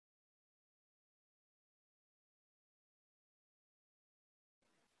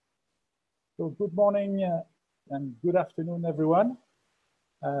So good morning and good afternoon, everyone.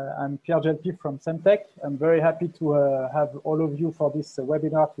 I'm Pierre Gelpi from Semtech. I'm very happy to have all of you for this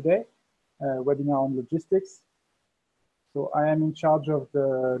webinar today, webinar on logistics. So I am in charge of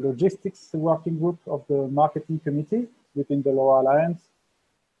the logistics working group of the marketing committee within the LoRa Alliance.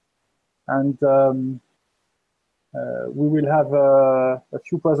 And we will have a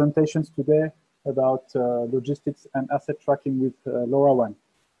few presentations today about logistics and asset tracking with LoRaWAN.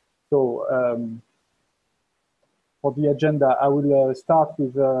 So for the agenda, I will start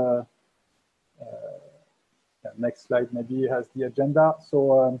with next slide maybe has the agenda.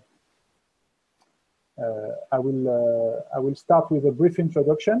 So I will start with a brief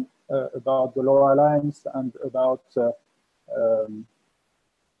introduction about the LoRa Alliance and about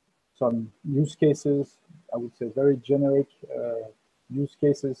some use cases, I would say very generic use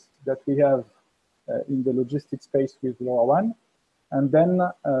cases that we have in the logistics space with LoRaWAN. And then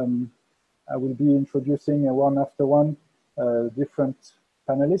I will be introducing one after one different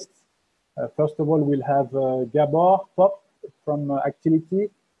panelists. First of all, we'll have Gabor Pop from Actility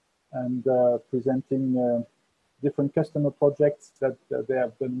and presenting different customer projects that they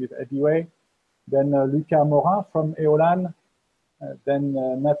have done with Heavyway. Then Lucas Morin from Eolane. Then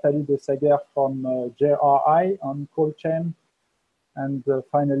Nathalie de Saguer from JRI on cold chain. And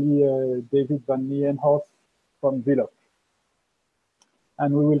finally, David van Nienhoff from Viloc.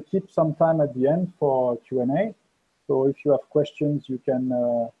 And we will keep some time at the end for Q&A. So if you have questions, you can,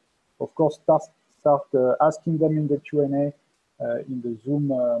 of course, start asking them in the Q&A in the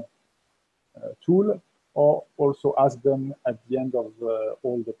Zoom tool, or also ask them at the end of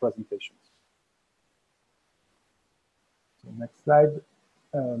all the presentations. So next slide.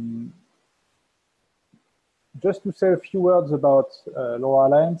 Just to say a few words about LoRa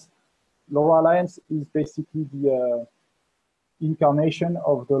Alliance. LoRa Alliance is basically the incarnation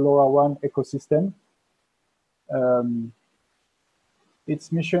of the LoRaWAN ecosystem.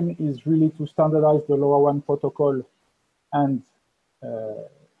 Its mission is really to standardize the LoRaWAN protocol and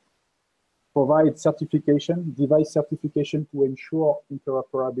provide certification, device certification to ensure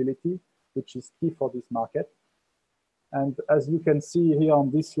interoperability, which is key for this market. And as you can see here on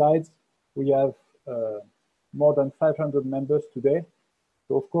these slides, we have more than 500 members today.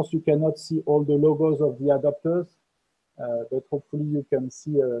 So of course, you cannot see all the logos of the adapters, but hopefully you can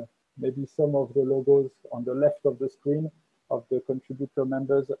see maybe some of the logos on the left of the screen of the contributor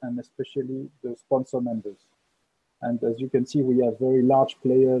members and especially the sponsor members. And as you can see, we have very large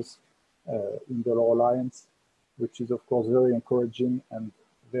players in the LoRa Alliance, which is of course very encouraging and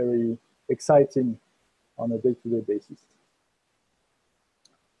very exciting on a day-to-day basis.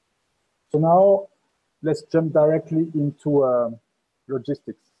 So now let's jump directly into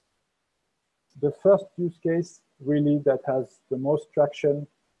logistics. The first use case really that has the most traction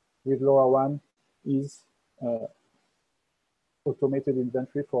with LoRaWAN is automated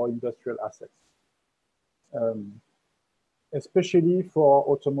inventory for industrial assets. Especially for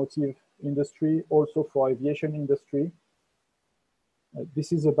automotive industry, also for aviation industry.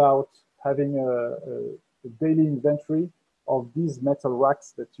 This is about having a daily inventory of these metal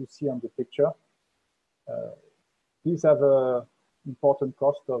racks that you see on the picture. These have an important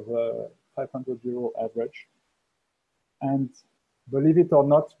cost of €500 average. And believe it or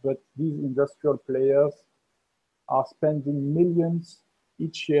not, but these industrial players are spending millions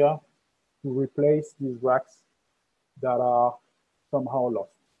each year to replace these racks that are somehow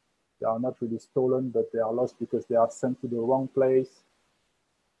lost. They are not really stolen, but they are lost because they are sent to the wrong place,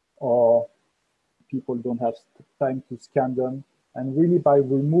 or people don't have time to scan them. And really by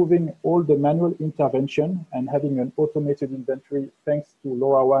removing all the manual intervention and having an automated inventory, thanks to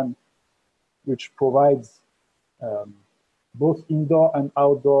LoRaWAN, which provides both indoor and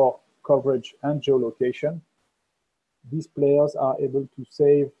outdoor coverage and geolocation, these players are able to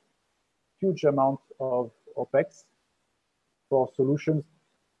save huge amounts of OPEX for solutions.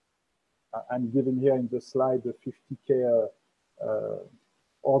 I'm giving here in the slide the 50K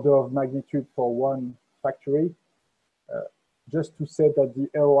order of magnitude for one factory, just to say that the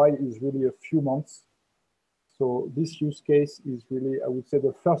ROI is really a few months. So this use case is really, I would say,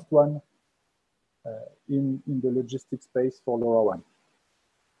 the first one in the logistics space for LoRaWAN.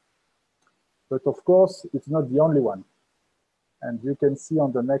 But of course, it's not the only one. And you can see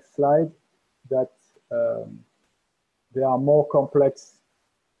on the next slide that there are more complex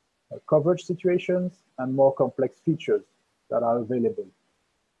coverage situations and more complex features that are available.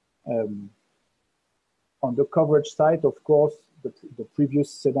 On the coverage side, of course, the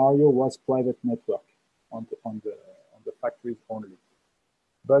previous scenario was private network on the factories only.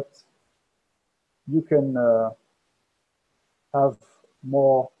 But you can have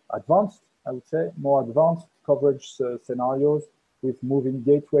more advanced I would say, more advanced coverage scenarios with moving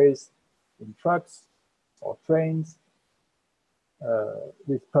gateways in trucks or trains,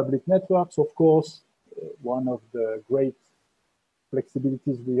 with public networks, of course. One of the great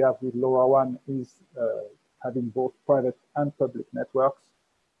flexibilities we have with LoRaWAN is having both private and public networks.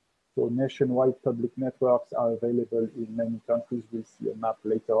 So nationwide public networks are available in many countries. We'll see a map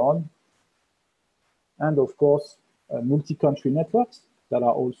later on. And of course, multi-country networks that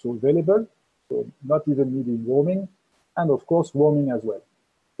are also available, so not even needing roaming, and of course, roaming as well.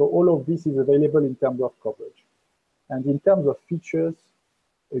 So all of this is available in terms of coverage. And in terms of features,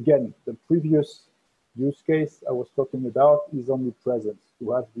 again, the previous use case I was talking about is omnipresent,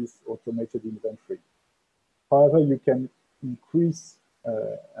 to have this automated inventory. However, you can increase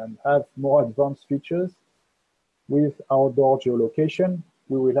and have more advanced features with outdoor geolocation.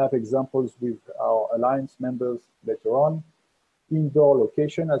 We will have examples with our Alliance members later on. Indoor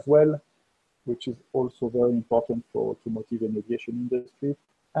location as well, which is also very important for automotive and aviation industry.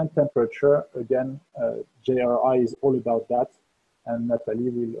 And temperature, again, JRI is all about that. And Natalie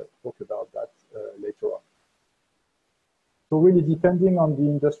will talk about that later on. So really, depending on the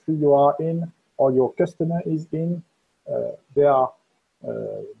industry you are in or your customer is in, there are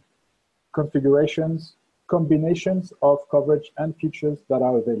configurations, combinations of coverage and features that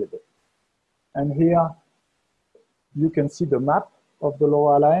are available. And here you can see the map of the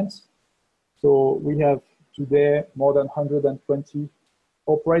LoRa Alliance. So we have today more than 120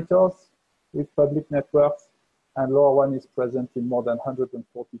 operators with public networks, and LoRaWAN is present in more than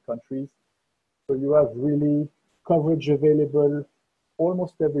 140 countries. So you have really coverage available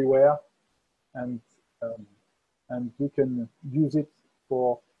almost everywhere, and you can use it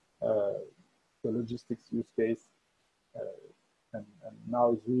for the logistics use case. And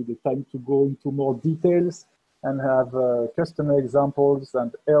now is really the time to go into more details and have customer examples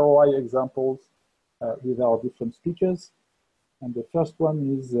and ROI examples with our different speakers. And the first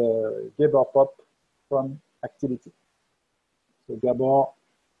one is Gabor Pop from Actility. So Gabor,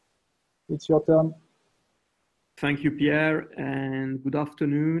 it's your turn. Thank you, Pierre, and good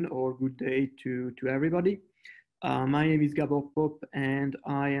afternoon or good day to everybody. My name is Gabor Pop, and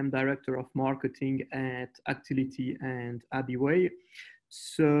I am Director of Marketing at Actility and Abiway.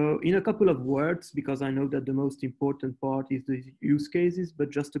 So in a couple of words, because I know that the most important part is the use cases, but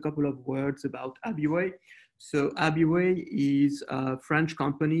just a couple of words about Abiway. So Abiway is a French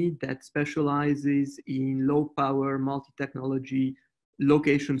company that specializes in low power multi-technology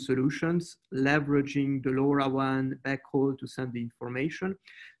location solutions, leveraging the LoRaWAN backhaul to send the information.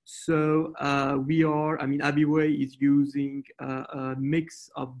 So Abiway is using a mix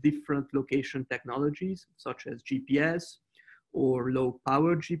of different location technologies, such as GPS or low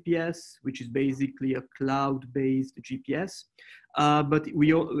power GPS, which is basically a cloud-based GPS. But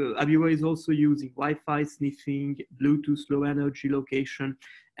Abiway is also using Wi-Fi sniffing, Bluetooth low energy location,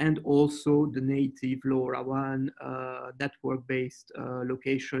 and also the native LoRaWAN network-based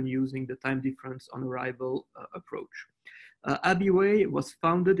location using the time difference on arrival approach. Abiway was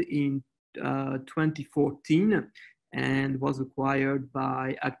founded in 2014 and was acquired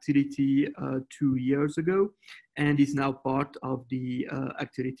by Actility 2 years ago, and is now part of the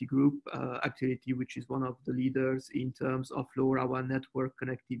Actility group, Actility, which is one of the leaders in terms of LoRaWAN network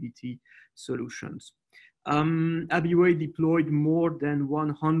connectivity solutions. Abiway deployed more than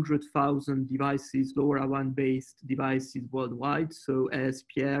 100,000 devices, LoRaWAN-based devices worldwide. So as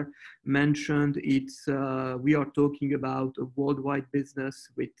Pierre mentioned, we are talking about a worldwide business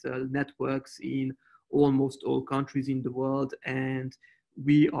with networks in almost all countries in the world, and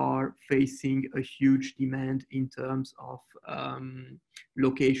we are facing a huge demand in terms of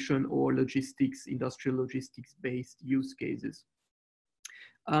location or logistics, industrial logistics-based use cases.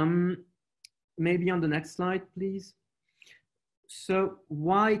 Maybe on the next slide, please. So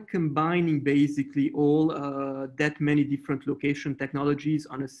why combining basically all that many different location technologies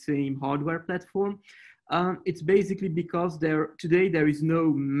on a same hardware platform? It's basically because today there is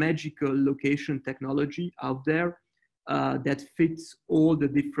no magical location technology out there that fits all the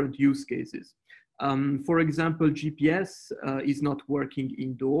different use cases. For example, GPS is not working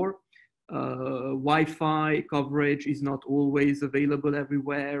indoor. Wi-Fi coverage is not always available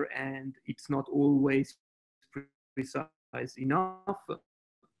everywhere, and it's not always precise enough.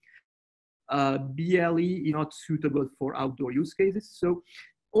 BLE is not suitable for outdoor use cases. So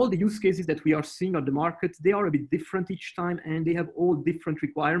all the use cases that we are seeing on the market, they are a bit different each time, and they have all different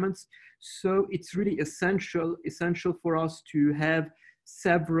requirements. So it's really essential for us to have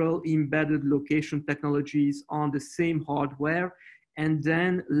several embedded location technologies on the same hardware, and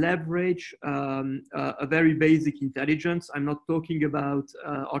then leverage a very basic intelligence. I'm not talking about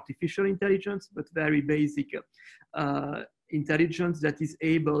artificial intelligence, but very basic intelligence that is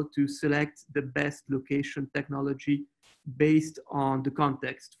able to select the best location technology based on the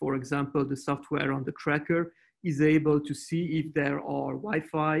context. For example, the software on the tracker is able to see if there are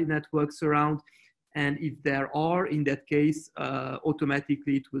Wi-Fi networks around, and if there are, in that case,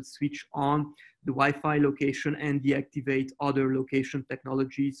 automatically it will switch on the Wi-Fi location and deactivate other location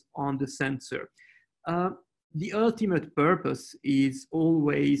technologies on the sensor. The ultimate purpose is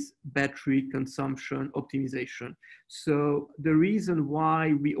always battery consumption optimization. So the reason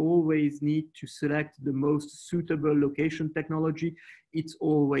why we always need to select the most suitable location technology, it's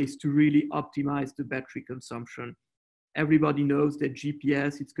always to really optimize the battery consumption. Everybody knows that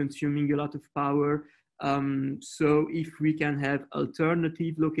GPS is consuming a lot of power. So if we can have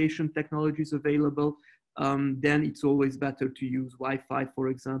alternative location technologies available, then it's always better to use Wi-Fi, for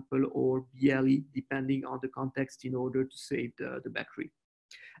example, or BLE, depending on the context, in order to save the battery.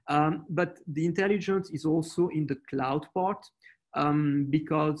 But the intelligence is also in the cloud part,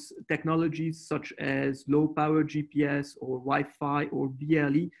 because technologies such as low power GPS or Wi-Fi or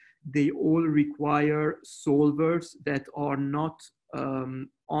BLE, they all require solvers that are not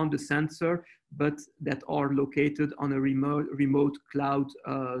on the sensor, but that are located on a remote cloud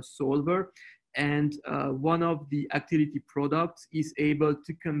solver. And one of the Actility products is able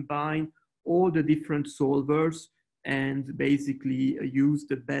to combine all the different solvers and basically use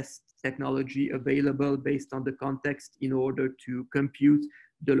the best technology available based on the context in order to compute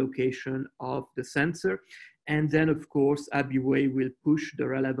the location of the sensor. And then, of course, AbiWay will push the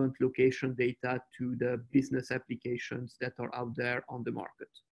relevant location data to the business applications that are out there on the market.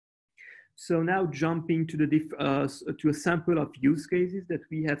 So now jumping to to a sample of use cases that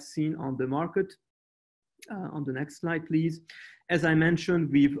we have seen on the market. On the next slide, please. As I mentioned,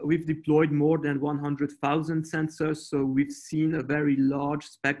 we've deployed more than 100,000 sensors, so we've seen a very large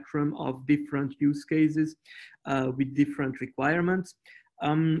spectrum of different use cases with different requirements.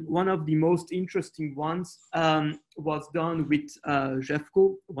 One of the most interesting ones was done with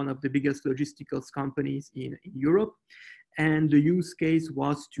Jeffco, one of the biggest logistics companies in Europe. And the use case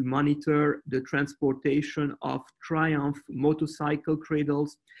was to monitor the transportation of Triumph motorcycle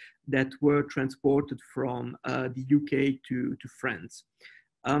cradles that were transported from the UK to France.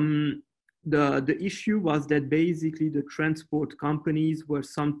 The issue was that basically the transport companies were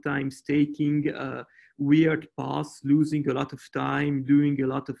sometimes taking weird paths, losing a lot of time, doing a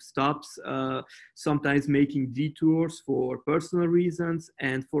lot of stops, sometimes making detours for personal reasons.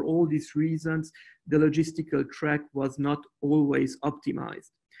 And for all these reasons, the logistical track was not always optimized.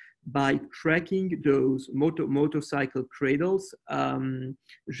 By tracking those motorcycle cradles,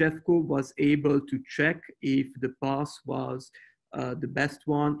 Jeffco was able to check if the path was the best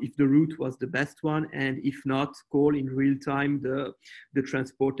one, if the route was the best one, and if not, call in real time the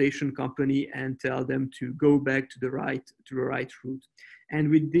transportation company and tell them to go back to the right route. And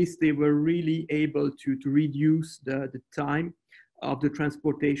with this, they were really able to reduce the time of the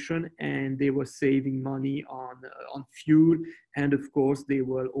transportation, and they were saving money on fuel. And of course, they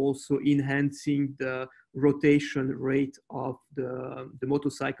were also enhancing the rotation rate of the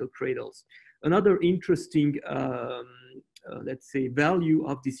motorcycle cradles. Another interesting, let's say, value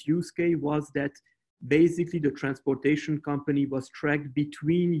of this use case was that basically the transportation company was tracked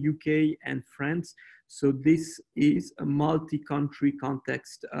between UK and France. So this is a multi-country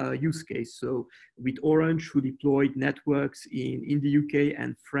context use case. So with Orange, who deployed networks in the UK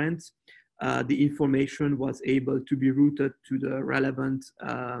and France, the information was able to be routed to the relevant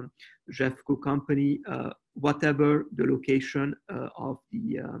Jeffco company, whatever the location of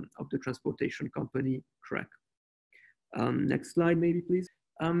the transportation company track. Next slide, maybe, please.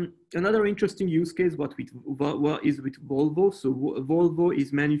 Another interesting use case is with Volvo. So Volvo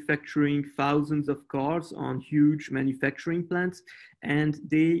is manufacturing thousands of cars on huge manufacturing plants, and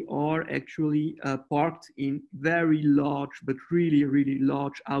they are actually parked in very large, but really, really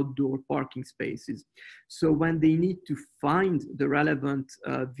large outdoor parking spaces. So when they need to find the relevant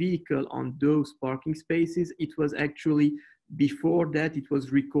vehicle on those parking spaces, it was actually, before that, it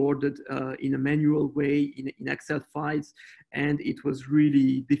was recorded in a manual way in Excel files, and it was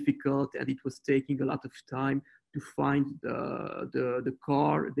really difficult, and it was taking a lot of time to find the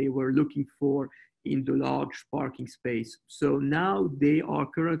car they were looking for in the large parking space. So now they are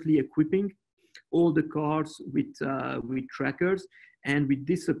currently equipping all the cars with trackers, and with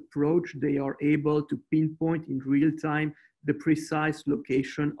this approach, they are able to pinpoint in real time the precise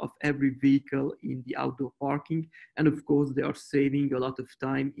location of every vehicle in the outdoor parking. And of course, they are saving a lot of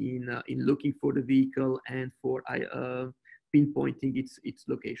time in looking for the vehicle and for pinpointing its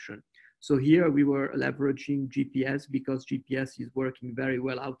location. So here we were leveraging GPS because GPS is working very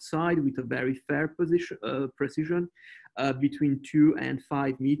well outside with a very fair precision between 2 and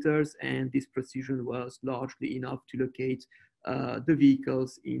 5 meters. And this precision was largely enough to locate the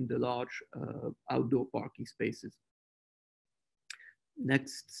vehicles in the large outdoor parking spaces.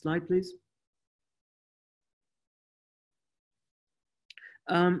 Next slide, please.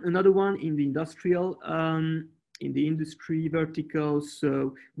 Another one in the industry vertical.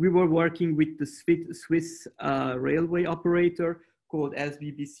 So we were working with the Swiss railway operator called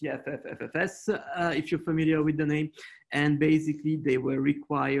SBBCFFFS, if you're familiar with the name. And basically they were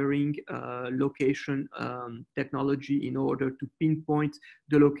requiring location technology in order to pinpoint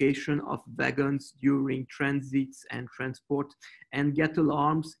the location of wagons during transits and transport, and get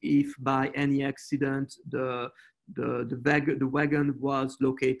alarms if by any accident the wagon was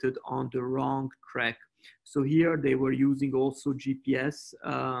located on the wrong track. So here they were using also GPS.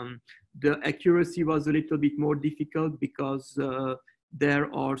 The accuracy was a little bit more difficult because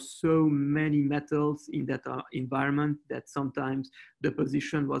there are so many metals in that environment that sometimes the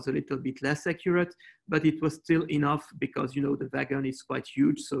position was a little bit less accurate, but it was still enough because, you know, the wagon is quite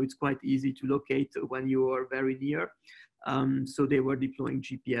huge, so it's quite easy to locate when you are very near. So they were deploying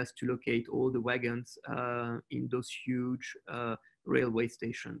GPS to locate all the wagons in those huge railway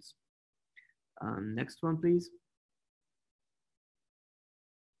stations. Next one, please.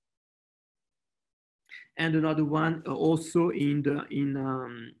 And another one also in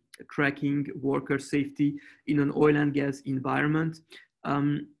tracking worker safety in an oil and gas environment.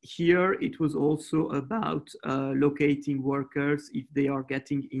 Here it was also about locating workers if they are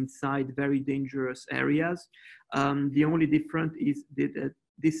getting inside very dangerous areas. The only difference is that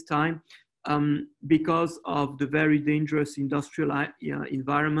this time, because of the very dangerous industrial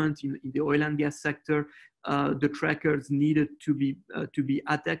environment in the oil and gas sector, the trackers needed to be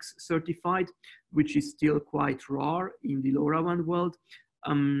ATEX certified, which is still quite rare in the LoRaWAN world.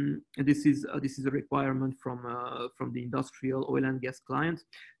 This is a requirement from the industrial oil and gas client.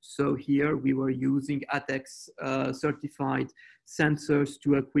 So here we were using ATEX certified sensors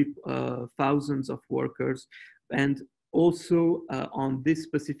to equip thousands of workers. And also on this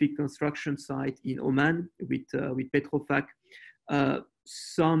specific construction site in Oman with Petrofac,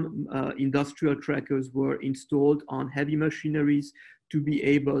 some industrial trackers were installed on heavy machineries to be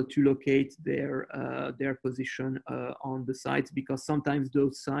able to locate their position on the sites, because sometimes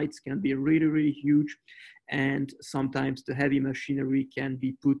those sites can be really, really huge, and sometimes the heavy machinery can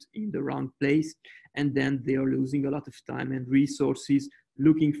be put in the wrong place, and then they are losing a lot of time and resources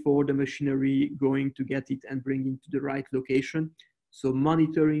looking for the machinery, going to get it and bring it to the right location. So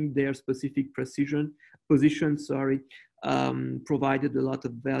monitoring their specific position, provided a lot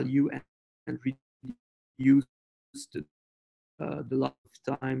of value and reduced the lot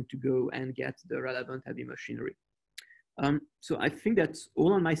of time to go and get the relevant heavy machinery. So I think that's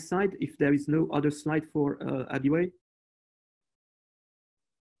all on my side. If there is no other slide for Abiway.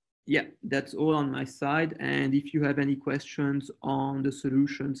 Yeah, that's all on my side. And if you have any questions on the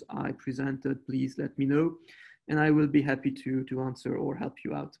solutions I presented, please let me know, and I will be happy to answer or help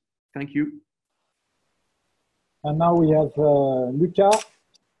you out. Thank you. And now we have Lucas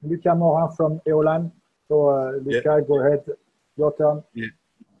Morin from Eolane. So Lucas, yeah. Go ahead, your turn. Yeah.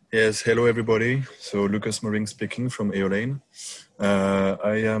 Yes, hello everybody. So Lucas Morin speaking from Eolane.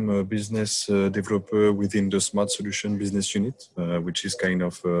 I am a business developer within the Smart Solution business unit, which is kind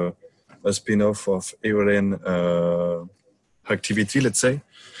of a spin-off of Eolane activity, let's say.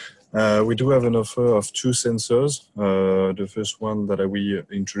 We do have an offer of 2 sensors. The first one that I will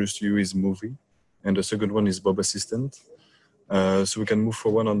introduce to you is Movie, and the second one is Bob Assistant. So we can move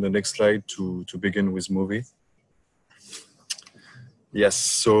forward on the next slide to begin with Movie. Yes,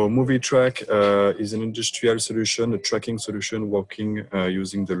 so Movie Track is an industrial solution, a tracking solution working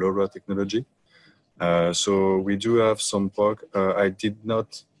using the LoRa technology. So we do have some POC. I did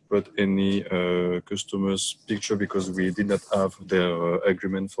not put any customers' picture because we did not have their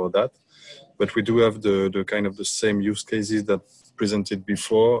agreement for that. But we do have the kind of the same use cases that presented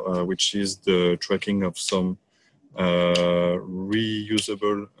before, which is the tracking of some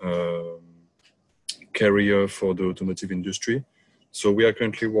reusable carrier for the automotive industry. So we are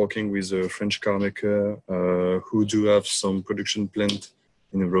currently working with a French car maker who do have some production plant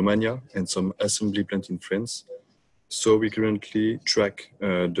in Romania and some assembly plant in France. So we currently track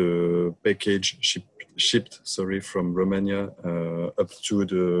the package shipped from Romania up to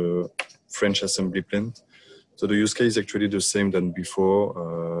the French assembly plant. So the use case is actually the same than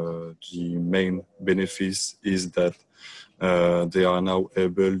before. The main benefit is that they are now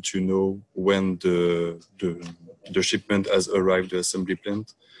able to know when the the shipment has arrived at the assembly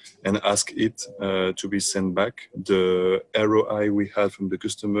plant, and ask it to be sent back. The ROI we had from the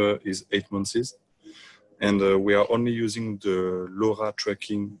customer is 8 months. And we are only using the LoRa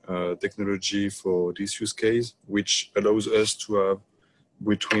tracking technology for this use case, which allows us to have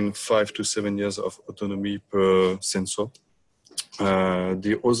between 5 to 7 years of autonomy per sensor.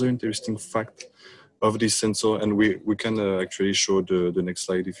 The other interesting fact of this sensor, and we can actually show the next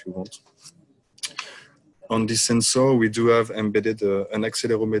slide if you want. On this sensor, we do have embedded an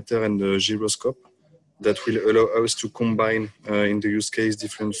accelerometer and a gyroscope that will allow us to combine in the use case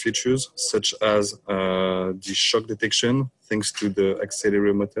different features, such as the shock detection, thanks to the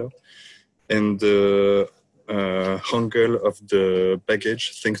accelerometer, and the angle of the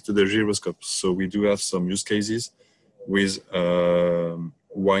baggage, thanks to the gyroscope. So we do have some use cases with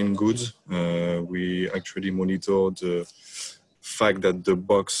wine goods. We actually monitor the fact that the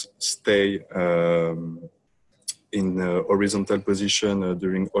box stay in a horizontal position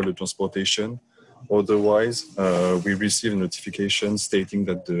during all the transportation. Otherwise, we receive a notification stating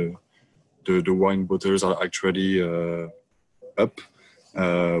that the wine bottles are actually up,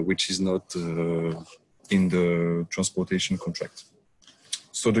 which is not in the transportation contract.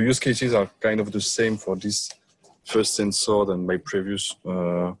 So the use cases are kind of the same for this first sensor than my previous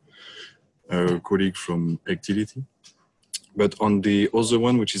colleague from Actility. But on the other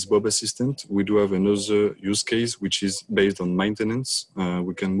one, which is Bob Assistant, we do have another use case, which is based on maintenance.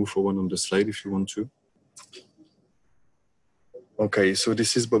 We can move forward on the slide if you want to. Okay, so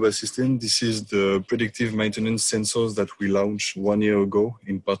this is Bob Assistant. This is the predictive maintenance sensors that we launched 1 year ago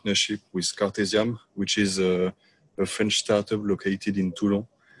in partnership with Cartesiam, which is a French startup located in Toulon.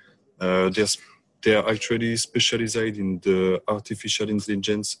 They are actually specialized in the artificial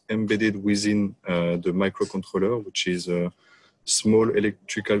intelligence embedded within the microcontroller, which is a small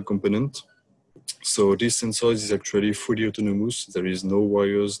electrical component. So this sensor is actually fully autonomous. There is no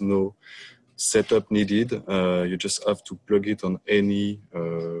wires, no setup needed. You just have to plug it on any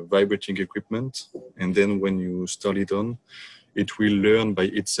vibrating equipment. And then when you start it on, it will learn by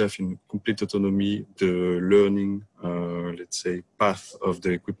itself in complete autonomy the learning, let's say, path of the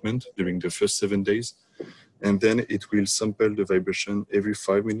equipment during the first 7 days. And then it will sample the vibration every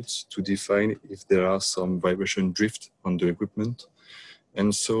 5 minutes to define if there are some vibration drift on the equipment.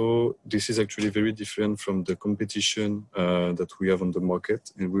 And so this is actually very different from the competition that we have on the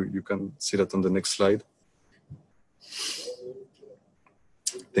market. And you can see that on the next slide.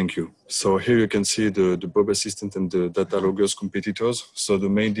 Thank you. So here you can see the Bob Assistant and the data loggers competitors. So the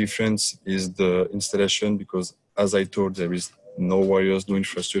main difference is the installation, because as I told, there is no wires, no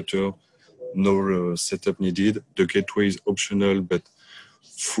infrastructure, no setup needed. The gateway is optional, but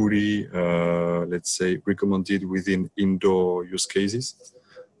fully, let's say, recommended within indoor use cases.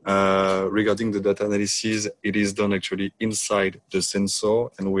 Regarding the data analysis, it is done actually inside the sensor,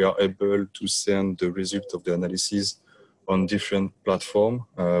 and we are able to send the result of the analysis on different platforms.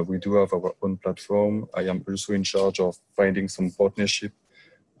 We do have our own platform. I am also in charge of finding some partnership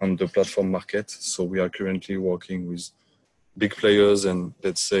on the platform market. So we are currently working with big players and,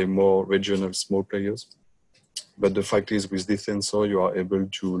 let's say, more regional small players. But the fact is, with this sensor, you are able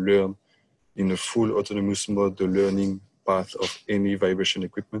to learn in a full autonomous mode the learning path of any vibration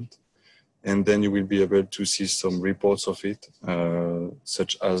equipment. And then you will be able to see some reports of it,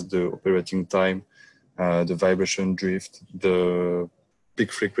 such as the operating time, the vibration drift, the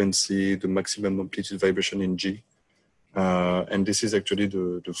peak frequency, the maximum amplitude vibration in G. And this is actually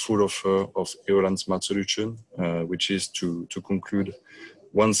the full offer of Eolane Smart Solution, which is to conclude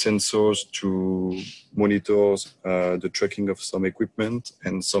one sensor to monitor the tracking of some equipment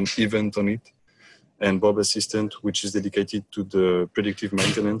and some event on it, and Bob Assistant, which is dedicated to the predictive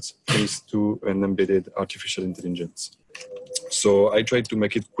maintenance thanks to an embedded artificial intelligence. So I tried to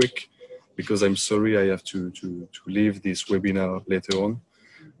make it quick because I'm sorry I have to leave this webinar later on.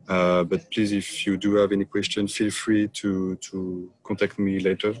 But please, if you do have any questions, feel free to contact me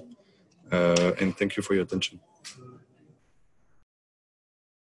later. And thank you for your attention.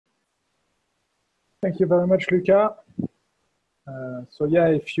 Thank you very much, Luca. So yeah,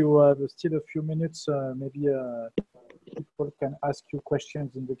 if you have still a few minutes, maybe people can ask you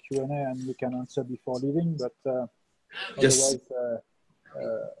questions in the Q&A and you can answer before leaving, but yes. Otherwise,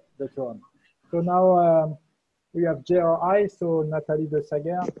 later on. So now we have JRI, so Nathalie de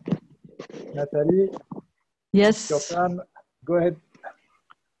Saguer. Nathalie, yes. Your turn. Go ahead.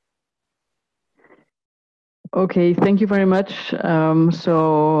 Okay, thank you very much.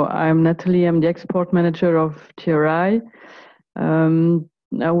 So I'm Nathalie, I'm the export manager of GRI.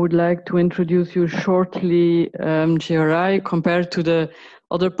 I would like to introduce you shortly GRI compared to the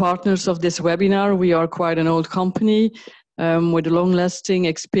other partners of this webinar, we are quite an old company with a long-lasting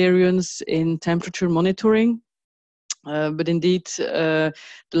experience in temperature monitoring. But indeed, the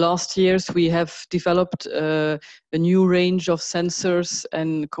last years we have developed a new range of sensors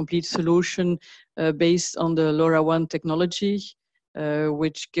and complete solution based on the LoRaWAN technology,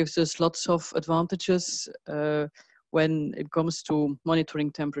 which gives us lots of advantages when it comes to monitoring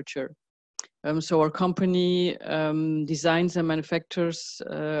temperature. So our company designs and manufactures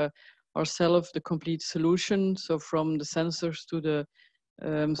ourselves the complete solution, so from the sensors to the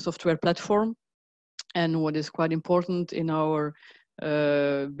software platform. And what is quite important in our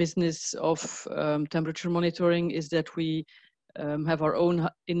business of temperature monitoring is that we have our own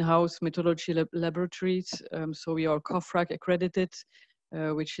in-house methodology laboratories. So we are COFRAC accredited,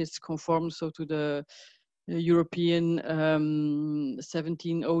 which is conformed so to the European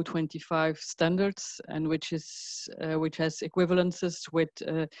 17025 standards, and which has equivalences with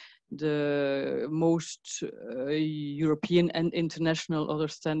the most European and international other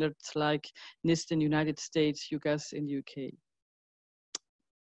standards like NIST in the United States, UCAS in the UK.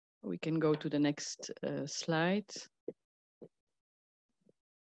 We can go to the next slide.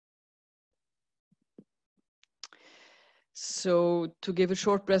 So to give a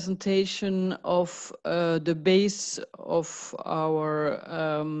short presentation of the base of our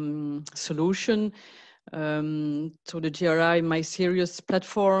solution, so the GRI My Sirius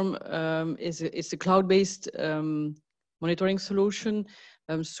platform is a cloud-based monitoring solution.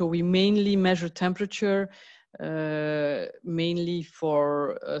 So we mainly measure temperature, mainly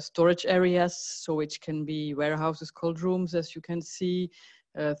for storage areas, so which can be warehouses, cold rooms, as you can see,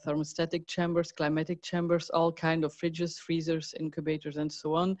 thermostatic chambers, climatic chambers, all kind of fridges, freezers, incubators, and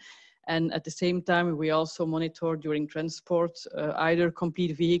so on. And at the same time, we also monitor during transport, either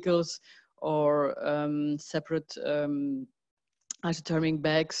complete vehicles or separate isothermic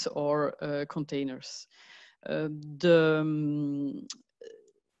bags or containers.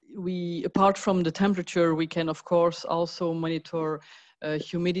 Apart from the temperature, we can of course also monitor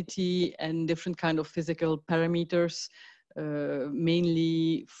humidity and different kind of physical parameters,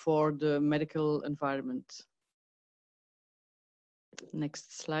 mainly for the medical environment.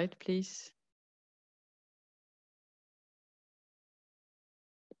 Next slide, please.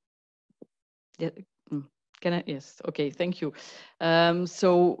 Yeah. Can I? Yes. Okay. Thank you.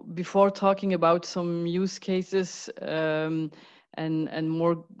 So before talking about some use cases and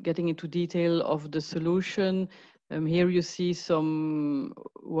more getting into detail of the solution, here you see some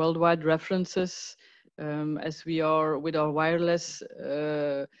worldwide references. As we are with our wireless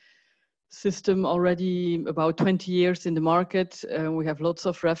system already about 20 years in the market, we have lots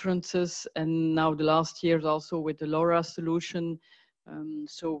of references, and now the last years also with the LoRa solution.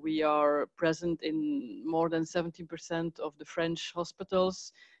 So we are present in more than 70% of the French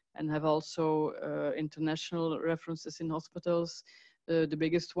hospitals and have also international references in hospitals. The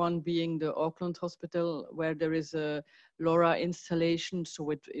biggest one being the Auckland Hospital, where there is a LoRa installation.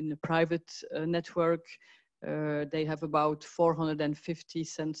 So in a private network, they have about 450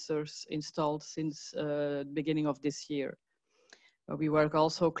 sensors installed since the beginning of this year. We work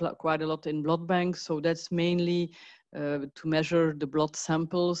also quite a lot in blood banks. So that's mainly to measure the blood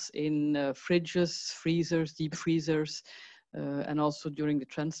samples in fridges, freezers, deep freezers, and also during the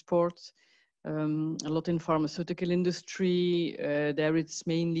transport. A lot in pharmaceutical industry. There it's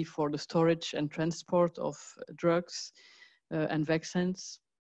mainly for the storage and transport of drugs and vaccines.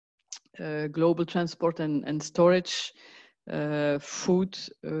 Global transport and storage. Food,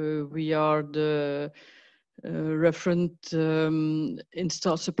 we are the referent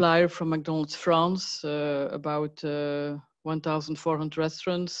supplier from McDonald's France, about 1,400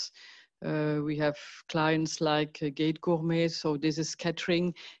 restaurants. We have clients like Gate Gourmet, so this is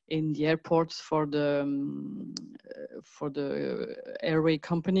catering in the airports for the airway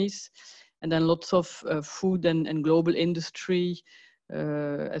companies, and then lots of food and global industry.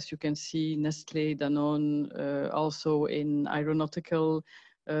 As you can see, Nestlé, Danone, also in aeronautical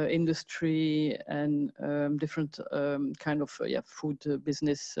industry and different kind of food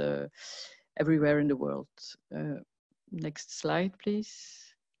business everywhere in the world. Next slide, please.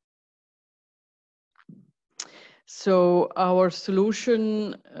 So our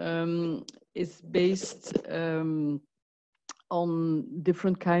solution is based on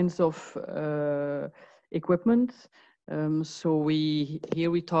different kinds of equipment. So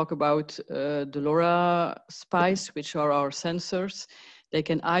here we talk about the LoRa Spice, which are our sensors. They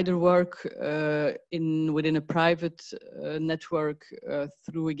can either work within a private network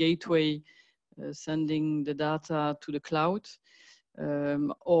through a gateway, sending the data to the cloud.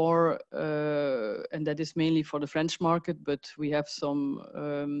 and that is mainly for the French market, but we have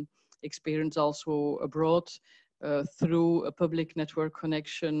some experience also abroad through a public network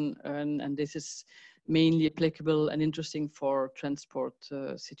connection, and this is mainly applicable and interesting for transport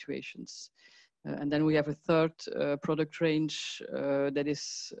situations. And then we have a third product range that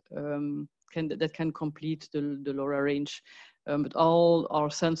is that can complete the LoRa range, but all our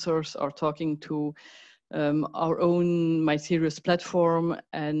sensors are talking to our own MySerious platform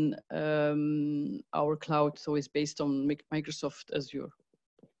and our cloud, so it's based on Microsoft Azure.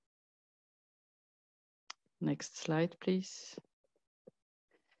 Next slide, please.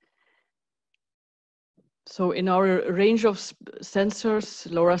 So in our range of sensors,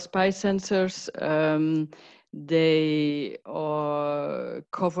 LoRa Spy sensors, they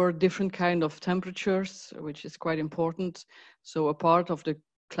cover different kind of temperatures, which is quite important. So a part of the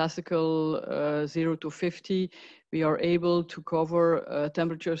classical 0 to 50, we are able to cover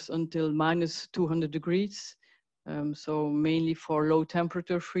temperatures until -200 degrees. So mainly for low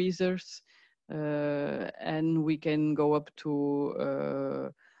temperature freezers. And we can go up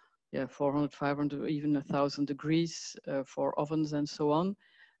to 400, 500, even 1,000 degrees for ovens and so on.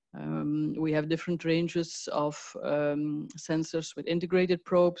 We have different ranges of sensors with integrated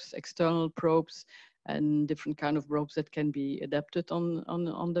probes, external probes, and different kind of probes that can be adapted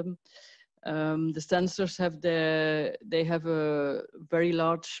on them. The sensors have they have a very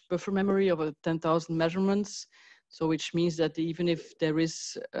large buffer memory of 10,000 measurements. So which means that even if there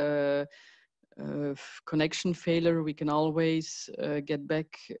is connection failure, we can always get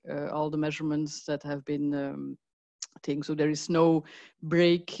back all the measurements that have been taken. So there is no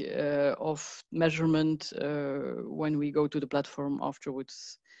break of measurement when we go to the platform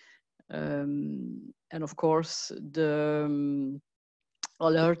afterwards. And of course, the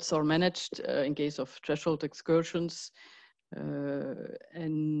alerts are managed in case of threshold excursions.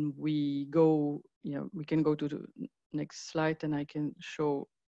 And we can go to the next slide and I can show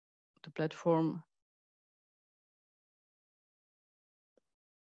the platform.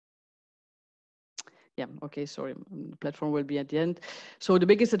 Yeah, okay, sorry, the platform will be at the end. So the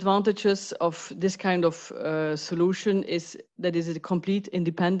biggest advantages of this kind of solution is that it is a complete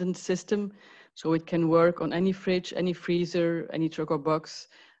independent system. So it can work on any fridge, any freezer, any truck or box,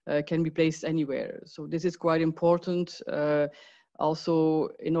 can be placed anywhere. So this is quite important. Also,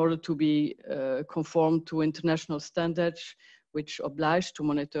 in order to be conform to international standards, which oblige to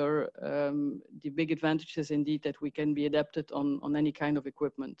monitor, the big advantage is indeed that we can be adapted on any kind of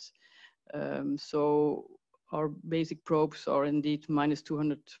equipment. So our basic probes are indeed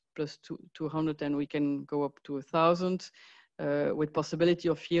 -200 plus 200, and we can go up to 1,000 with possibility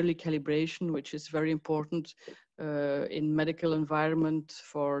of yearly calibration, which is very important in medical environment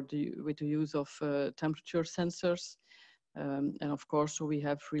with the use of temperature sensors. And of course, we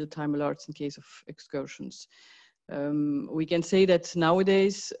have real-time alerts in case of excursions. We can say that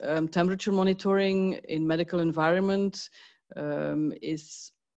nowadays, temperature monitoring in medical environment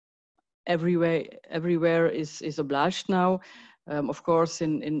is everywhere is obliged now. Of course,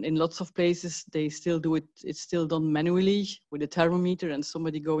 in lots of places, they still do it. It's still done manually with a thermometer and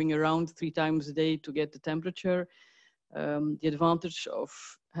somebody going around 3 times a day to get the temperature. The advantage of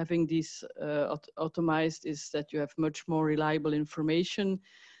having these automized is that you have much more reliable information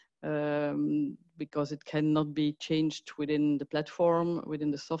because it cannot be changed within the platform, within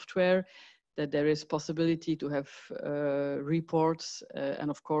the software, that there is possibility to have reports and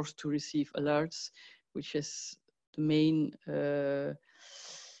of course to receive alerts, which is the main, the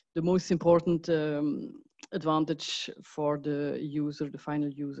most important advantage for the user, the final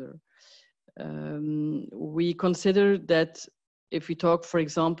user. We consider that if we talk, for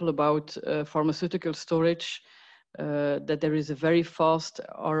example, about pharmaceutical storage, that there is a very fast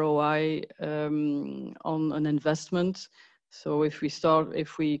ROI on an investment. So if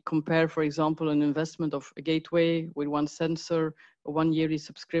we compare, for example, an investment of a gateway with 1 sensor, a 1 yearly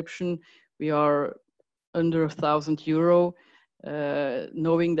subscription, we are under €1,000,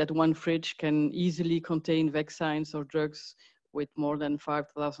 knowing that 1 fridge can easily contain vaccines or drugs with more than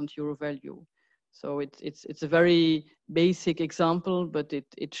 €5,000 value. So it's a very basic example, but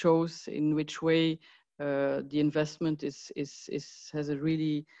it shows in which way the investment has a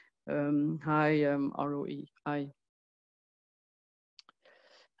really high ROI.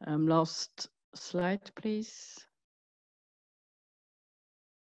 Last slide, please.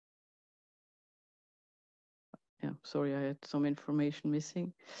 Yeah, sorry, I had some information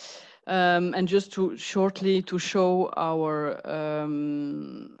missing. And just to shortly to show our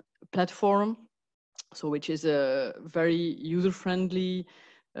platform, so which is a very user-friendly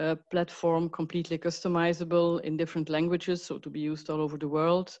platform, completely customizable in different languages, so to be used all over the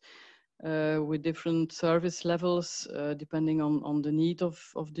world, with different service levels depending on the need of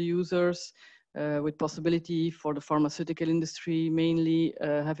the users, with possibility for the pharmaceutical industry, mainly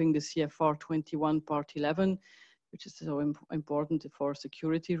having the CFR 21 Part 11, which is so important for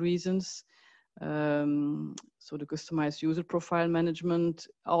security reasons. So the customized user profile management,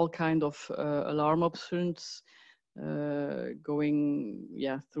 all kind of alarm options, going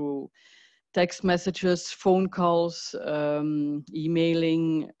through text messages, phone calls,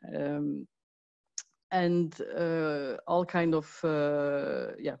 emailing, and all kind of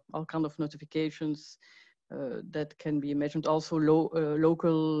notifications that can be imagined. Also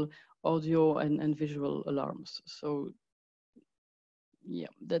local audio and visual alarms. So yeah,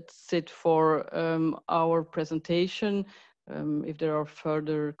 that's it for our presentation. If there are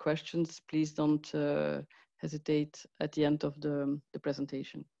further questions, please don't hesitate at the end of the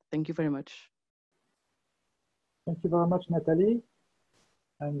presentation. Thank you very much. Thank you very much, Nathalie.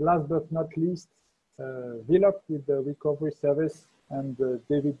 And last but not least, Viloc with the recovery service and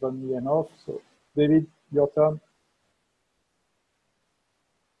David von Mienhoff. So David, your turn.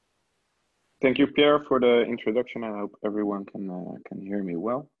 Thank you, Pierre, for the introduction. I hope everyone can hear me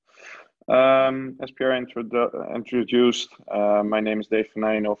well. As Pierre introduced, my name is Dave van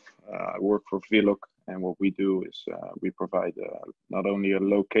Mienhoff. I work for Viloc, and what we do is we provide not only a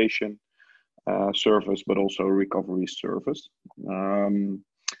location service, but also a recovery service.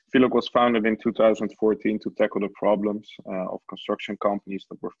 Viloc was founded in 2014 to tackle the problems of construction companies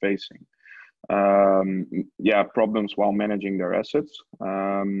that were facing problems while managing their assets.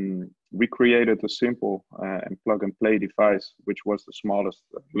 We created a simple and plug-and-play device, which was the smallest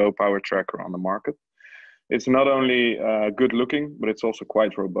low-power tracker on the market. It's not only good looking, but it's also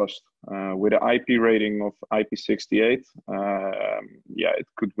quite robust. With an IP rating of IP68, it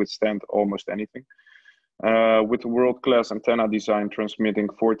could withstand almost anything. With the world-class antenna design transmitting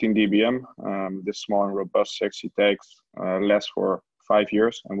 14 dBm, this small and robust sexy takes lasts for 5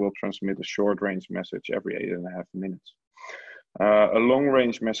 years and will transmit a short-range message every 8.5 minutes. A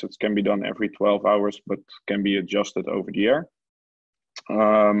long-range message can be done every 12 hours, but can be adjusted over the air.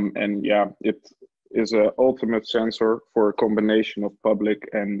 It is an ultimate sensor for a combination of public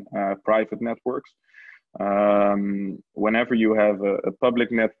and private networks. Whenever you have a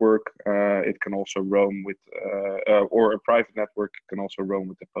public network, it can also roam with, or a private network can also roam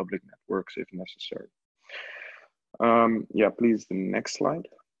with the public networks if necessary. Please, the next slide.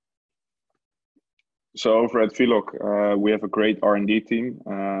 So over at Viloc, we have a great R&D team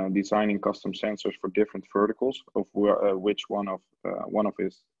designing custom sensors for different verticals, of which one of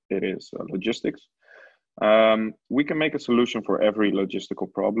it is logistics. We can make a solution for every logistical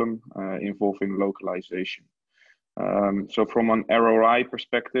problem involving localization. So from an ROI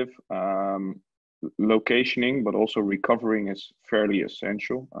perspective, locationing, but also recovering is fairly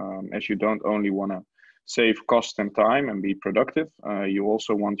essential, as you don't only want to save cost and time and be productive. You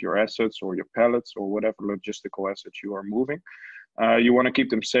also want your assets or your pallets or whatever logistical assets you are moving. You want to keep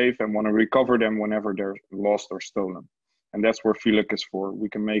them safe and want to recover them whenever they're lost or stolen. And that's where Viloc is for. We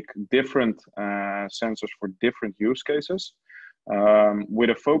can make different sensors for different use cases with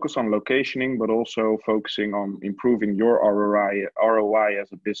a focus on locationing, but also focusing on improving your ROI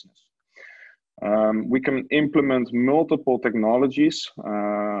as a business. We can implement multiple technologies,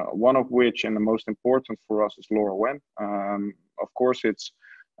 one of which, and the most important for us, is LoRaWAN. Of course, it's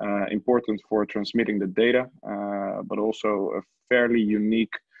important for transmitting the data, but also a fairly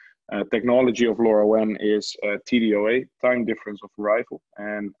unique technology of LoRaWAN is TDOA, time difference of arrival.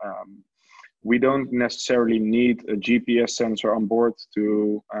 And we don't necessarily need a GPS sensor on board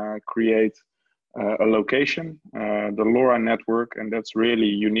to create a location. The LoRa network, and that's really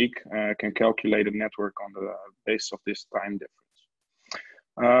unique, can calculate a network on the basis of this time difference.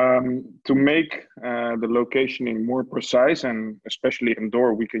 To make the locationing more precise, and especially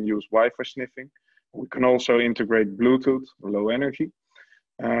indoor, we can use Wi-Fi sniffing. We can also integrate Bluetooth, low energy.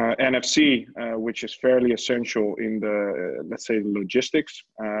 NFC, which is fairly essential in the, let's say, logistics.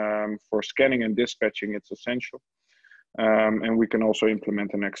 For scanning and dispatching, it's essential. And we can also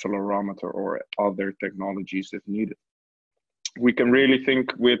implement an accelerometer or other technologies if needed. We can really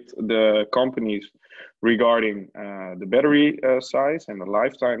think with the companies regarding the battery size and the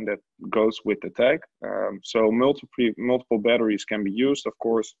lifetime that goes with the tag. So multiple batteries can be used, of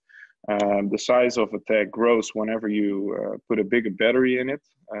course. The size of a tag grows whenever you put a bigger battery in it.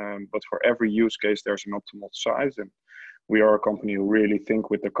 But for every use case, there's an optimal size. And we are a company who really think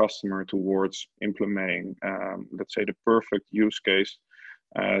with the customer towards implementing, let's say, the perfect use case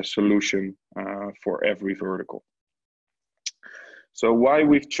solution for every vertical. So why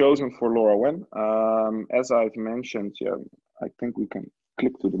we've chosen for LoRaWAN? As I've mentioned, yeah, I think we can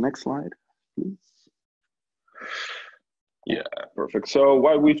click to the next slide, please. Yeah, perfect. So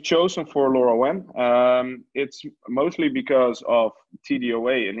why we've chosen for LoRaWAN, it's mostly because of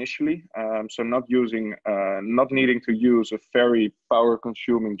TDOA initially. So not needing to use a very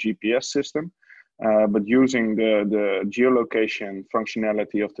power-consuming GPS system, but using the geolocation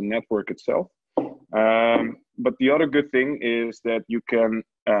functionality of the network itself. But the other good thing is that you can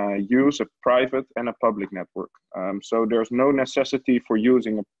use a private and a public network. So there's no necessity for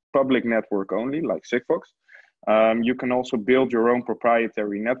using a public network only, like Sigfox. You can also build your own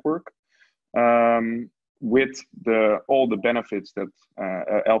proprietary network with all the benefits that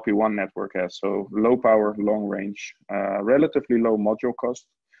LP1 network has. So low power, long range, relatively low module cost,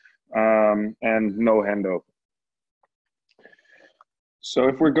 and no handover. So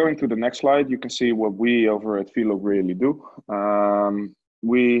if we're going to the next slide, you can see what we over at Viloc really do.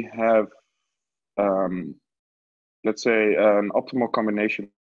 We have, let's say, an optimal combination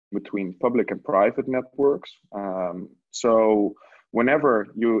between public and private networks. So whenever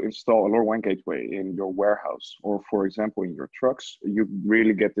you install a LoRaWAN gateway in your warehouse, or for example, in your trucks, you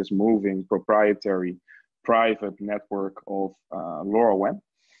really get this moving proprietary private network of LoRaWAN,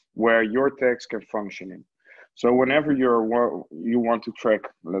 where your tags can function in. So whenever you want to track,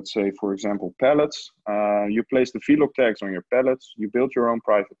 let's say, for example, pallets, you place the Viloc tags on your pallets, you build your own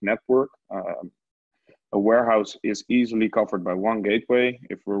private network. A warehouse is easily covered by one gateway.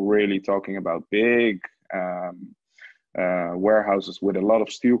 If we're really talking about big warehouses with a lot of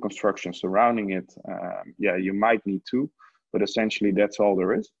steel construction surrounding it, yeah, you might need two, but essentially that's all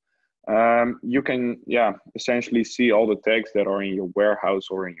there is. You can, yeah, essentially see all the tags that are in your warehouse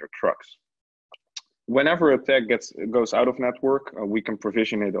or in your trucks. Whenever a tag goes out of network, we can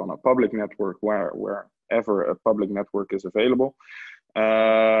provision it on a public network wherever a public network is available.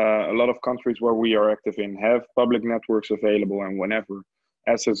 A lot of countries where we are active in have public networks available, and whenever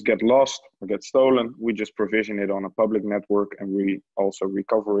assets get lost or get stolen, we just provision it on a public network, and we also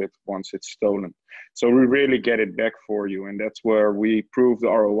recover it once it's stolen. So we really get it back for you, and that's where we prove the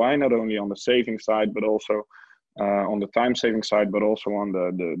ROI, not only on the saving side, but also on the time saving side, but also on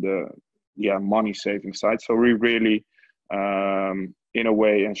the money saving side. So we really in a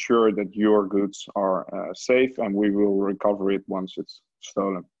way ensure that your goods are safe, and we will recover it once it's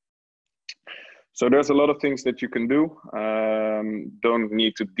stolen. So there's a lot of things that you can do. Don't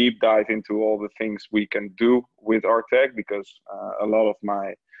need to deep dive into all the things we can do with our tag, because a lot of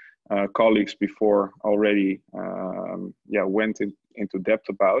my colleagues before already went into depth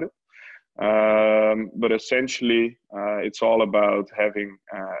about it. But essentially, it's all about having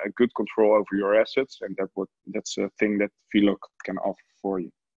a good control over your assets, and that's a thing that Viloc can offer for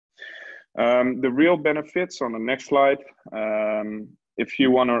you. The real benefits on the next slide. If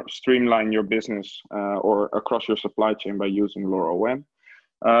you want to streamline your business or across your supply chain by using LoRaWAN,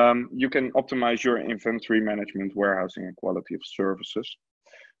 you can optimize your inventory management, warehousing, and quality of services.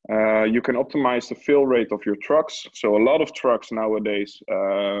 You can optimize the fill rate of your trucks. So a lot of trucks nowadays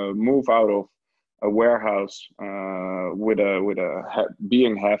move out of a warehouse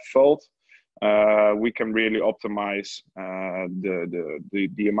being half filled. We can really optimize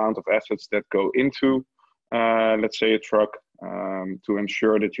the amount of assets that go into, let's say, a truck to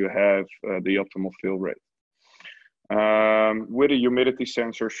ensure that you have the optimal fill rate. With a humidity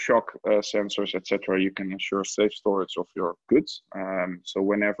sensor, shock sensors, etc., you can ensure safe storage of your goods. So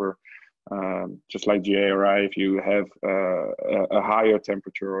whenever, just like GARI, if you have a higher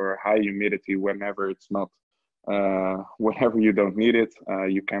temperature or high humidity, whenever it's not, whenever you don't need it,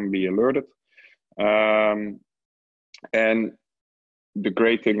 you can be alerted. And the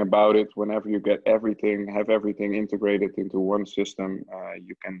great thing about it, whenever you have everything integrated into one system,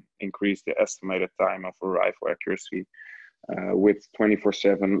 you can increase the estimated time of arrival accuracy with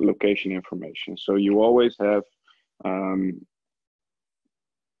 24/7 location information. So you always have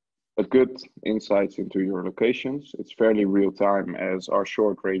a good insights into your locations. It's fairly real time, as our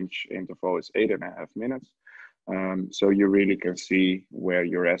short range interval is 8.5 minutes. So you really can see where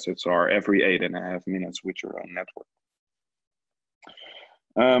your assets are every 8.5 minutes with your own network.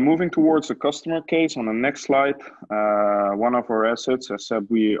 Moving towards the customer case on the next slide, one of our assets, as said,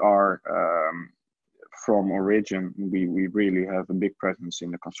 we are from origin, we really have a big presence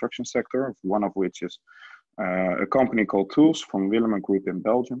in the construction sector, one of which is a company called Tools from Willem Group in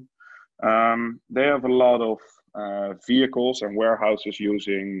Belgium. They have a lot of vehicles and warehouses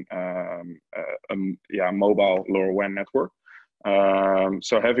using a mobile LoRaWAN network.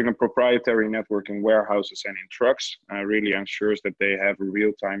 So having a proprietary network in warehouses and in trucks really ensures that they have a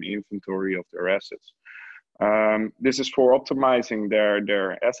real-time inventory of their assets. This is for optimizing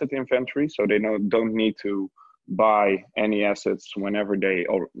their asset inventory, so they don't need to buy any assets whenever they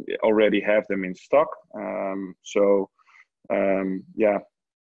already have them in stock. Yeah,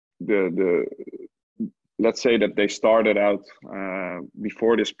 let's say that they started out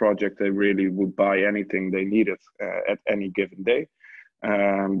before this project, they really would buy anything they needed at any given day.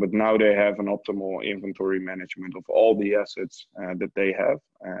 But now they have an optimal inventory management of all the assets that they have.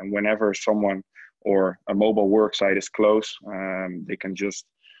 And whenever someone or a mobile work site is close, they can just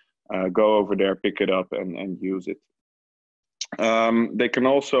go over there, pick it up and use it. They can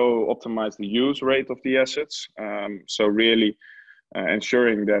also optimize the use rate of the assets. So really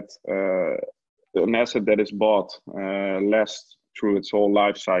ensuring that an asset that is bought lasts through its whole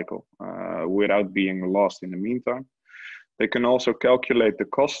life cycle without being lost in the meantime. They can also calculate the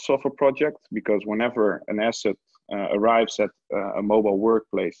costs of a project, because whenever an asset arrives at a mobile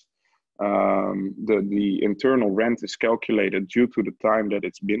workplace, the internal rent is calculated due to the time that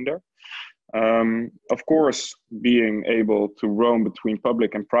it's been there. Of course, being able to roam between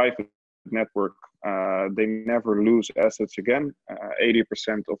public and private network, they never lose assets again.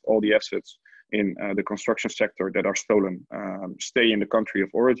 80% of all the assets in the construction sector that are stolen stay in the country of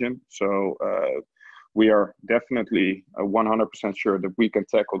origin. So we are definitely 100% sure that we can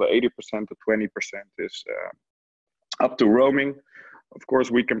tackle the 80%. The 20% is up to roaming. Of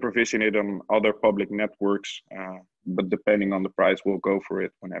course, we can provision it on other public networks, but depending on the price, we'll go for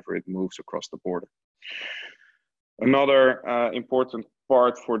it whenever it moves across the border. Another important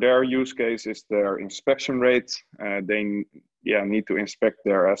part for their use case is their inspection rate. They need to inspect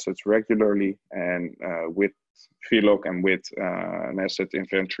their assets regularly, and with Viloc and with an asset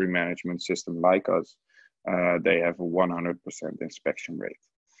inventory management system like us, they have a 100% inspection rate.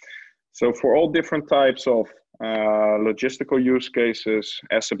 So for all different types of logistical use cases,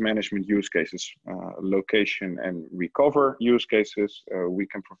 asset management use cases, location and recover use cases, we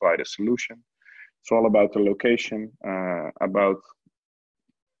can provide a solution. It's all about the location, about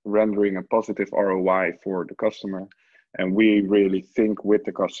rendering a positive ROI for the customer. And we really think with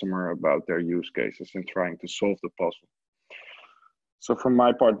the customer about their use cases and trying to solve the puzzle. So from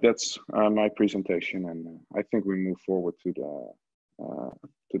my part, that's my presentation, and I think we move forward to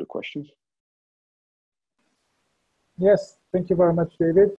the questions. Yes, thank you very much, David.